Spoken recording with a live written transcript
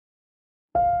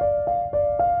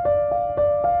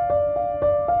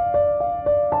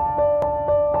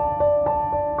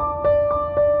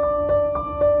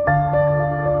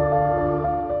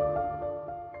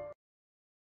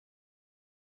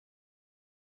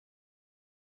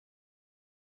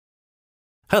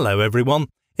Hello everyone!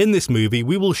 In this movie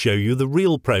we will show you the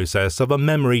real process of a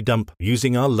memory dump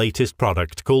using our latest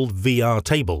product called VR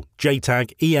Table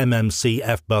JTAG EMMC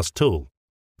FBUS Tool.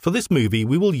 For this movie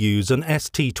we will use an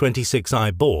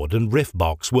ST26i board and RIF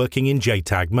box working in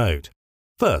JTAG mode.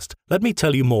 First, let me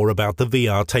tell you more about the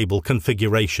VR Table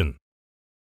configuration.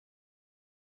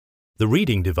 The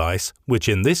reading device, which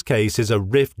in this case is a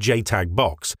RIF JTAG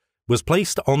box, was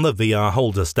placed on the VR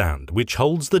holder stand, which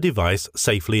holds the device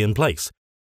safely in place,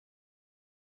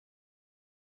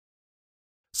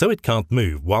 so it can't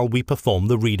move while we perform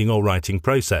the reading or writing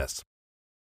process.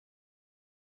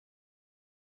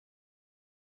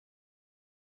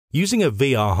 Using a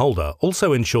VR holder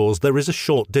also ensures there is a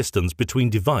short distance between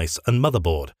device and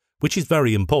motherboard, which is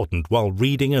very important while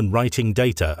reading and writing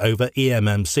data over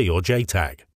EMMC or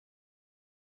JTAG.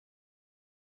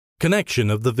 Connection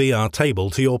of the VR table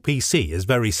to your PC is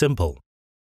very simple.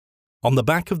 On the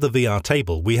back of the VR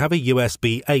table we have a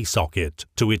USB-A socket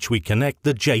to which we connect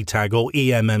the JTAG or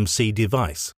EMMC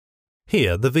device.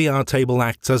 Here the VR table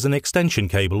acts as an extension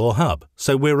cable or hub,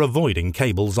 so we're avoiding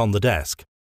cables on the desk.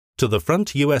 To the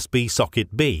front USB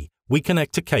socket B, we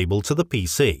connect a cable to the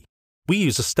PC. We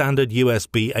use a standard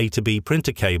USB A to B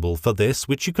printer cable for this,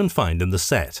 which you can find in the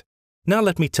set. Now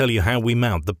let me tell you how we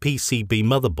mount the PCB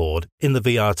motherboard in the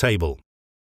VR table.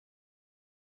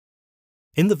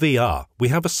 In the VR, we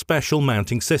have a special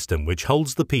mounting system which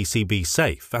holds the PCB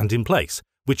safe and in place,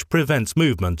 which prevents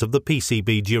movement of the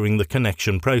PCB during the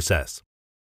connection process.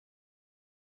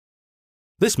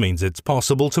 This means it's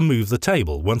possible to move the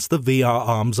table once the VR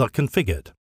arms are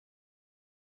configured.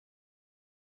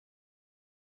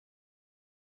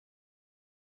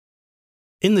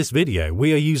 In this video,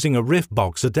 we are using a RIF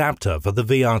box adapter for the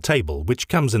VR table which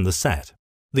comes in the set.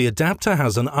 The adapter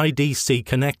has an IDC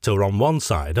connector on one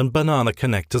side and banana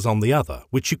connectors on the other,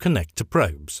 which you connect to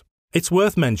probes. It's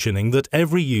worth mentioning that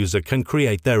every user can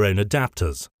create their own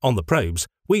adapters. On the probes,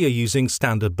 we are using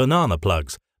standard banana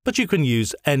plugs, but you can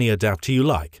use any adapter you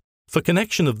like. For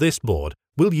connection of this board,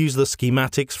 we'll use the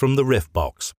schematics from the RIF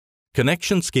box.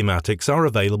 Connection schematics are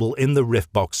available in the RIF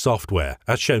box software,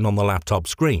 as shown on the laptop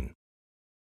screen.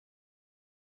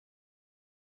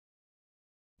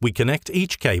 We connect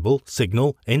each cable,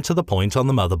 signal, into the point on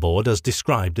the motherboard as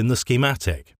described in the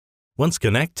schematic. Once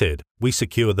connected, we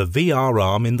secure the VR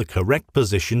arm in the correct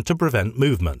position to prevent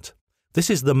movement.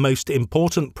 This is the most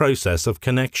important process of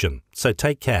connection, so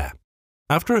take care.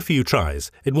 After a few tries,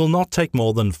 it will not take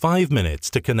more than 5 minutes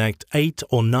to connect 8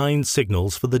 or 9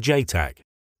 signals for the JTAG.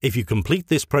 If you complete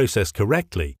this process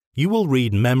correctly, you will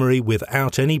read memory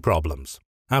without any problems.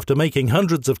 After making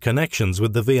hundreds of connections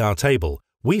with the VR table,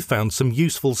 we found some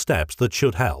useful steps that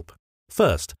should help.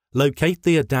 First, locate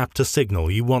the adapter signal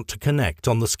you want to connect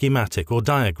on the schematic or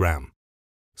diagram.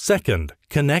 Second,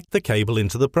 connect the cable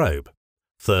into the probe.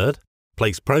 Third,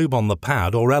 place probe on the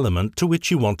pad or element to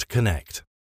which you want to connect.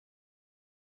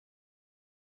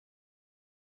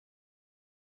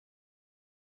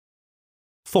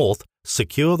 Fourth,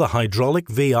 secure the hydraulic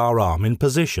VR arm in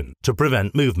position to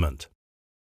prevent movement.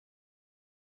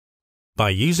 By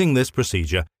using this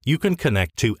procedure, you can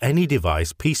connect to any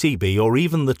device, PCB, or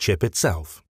even the chip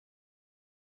itself.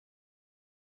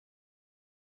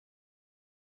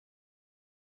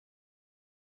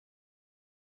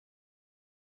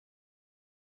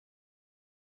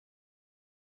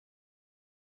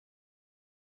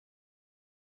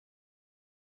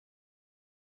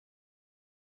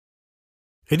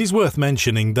 It is worth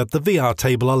mentioning that the VR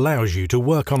table allows you to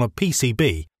work on a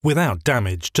PCB without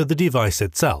damage to the device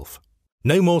itself.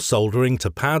 No more soldering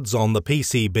to pads on the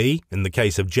PCB in the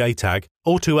case of JTAG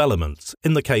or to elements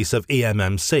in the case of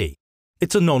EMMC.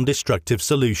 It's a non-destructive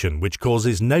solution which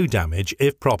causes no damage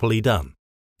if properly done.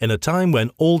 In a time when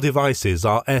all devices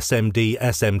are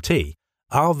SMD/SMT,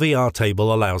 our VR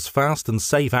table allows fast and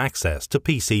safe access to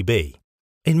PCB.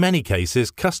 In many cases,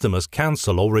 customers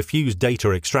cancel or refuse data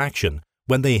extraction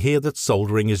when they hear that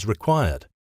soldering is required.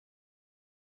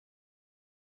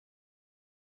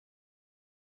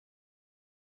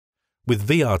 With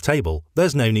VR table,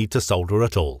 there's no need to solder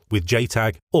at all with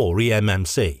JTAG or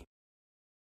EMMC.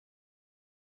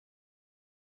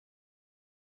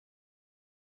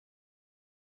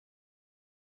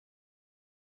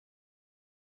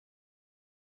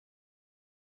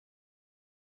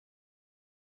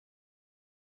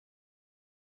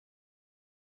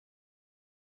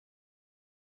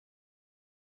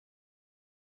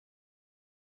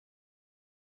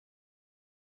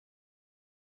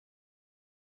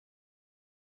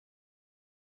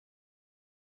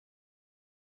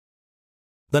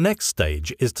 The next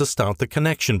stage is to start the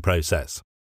connection process.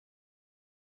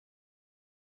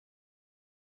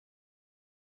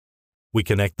 We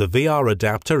connect the VR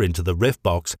adapter into the RIF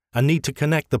box and need to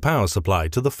connect the power supply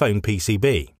to the phone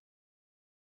PCB.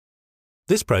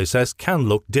 This process can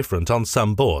look different on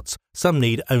some boards. Some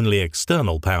need only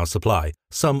external power supply,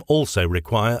 some also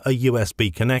require a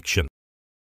USB connection.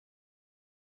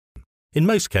 In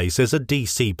most cases, a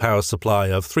DC power supply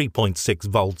of 3.6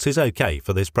 volts is okay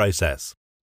for this process.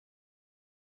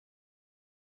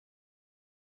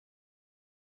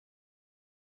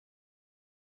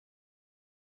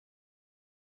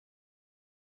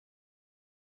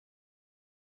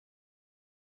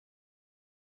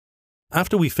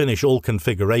 After we finish all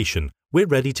configuration, we're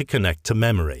ready to connect to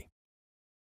memory.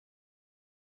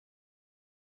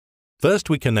 First,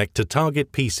 we connect to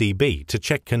target PCB to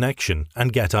check connection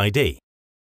and get ID.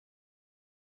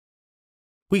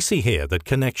 We see here that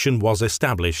connection was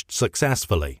established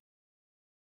successfully.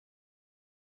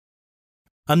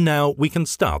 And now we can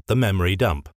start the memory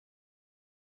dump.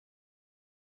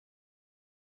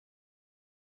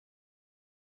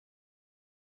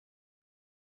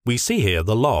 We see here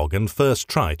the log and first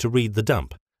try to read the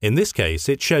dump. In this case,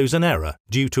 it shows an error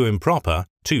due to improper,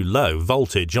 too low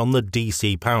voltage on the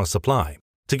DC power supply.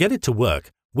 To get it to work,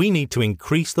 we need to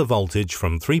increase the voltage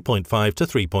from 3.5 to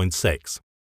 3.6.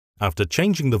 After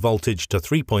changing the voltage to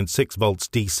 3.6 volts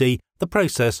DC, the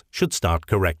process should start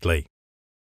correctly.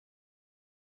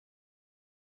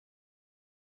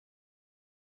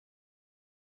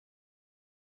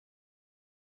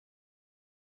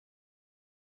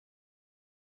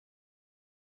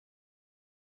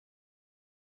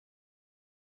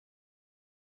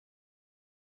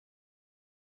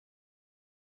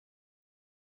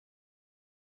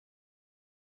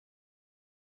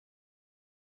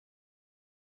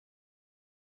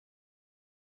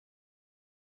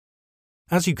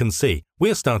 As you can see, we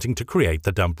are starting to create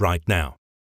the dump right now.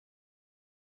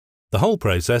 The whole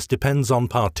process depends on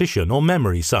partition or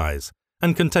memory size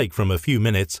and can take from a few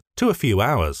minutes to a few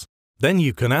hours. Then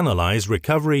you can analyze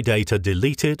recovery data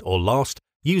deleted or lost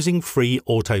using free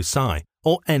AutoSci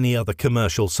or any other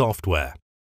commercial software.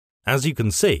 As you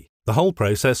can see, the whole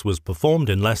process was performed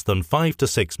in less than 5 to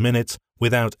 6 minutes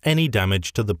without any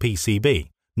damage to the PCB.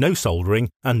 No soldering,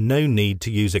 and no need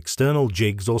to use external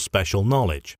jigs or special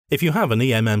knowledge. If you have an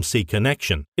EMMC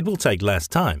connection, it will take less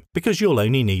time because you'll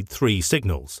only need 3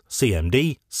 signals,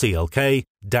 CMD, CLK,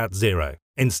 DAT0,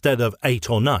 instead of 8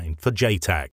 or 9 for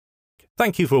JTAG.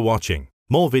 Thank you for watching.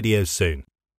 More videos soon.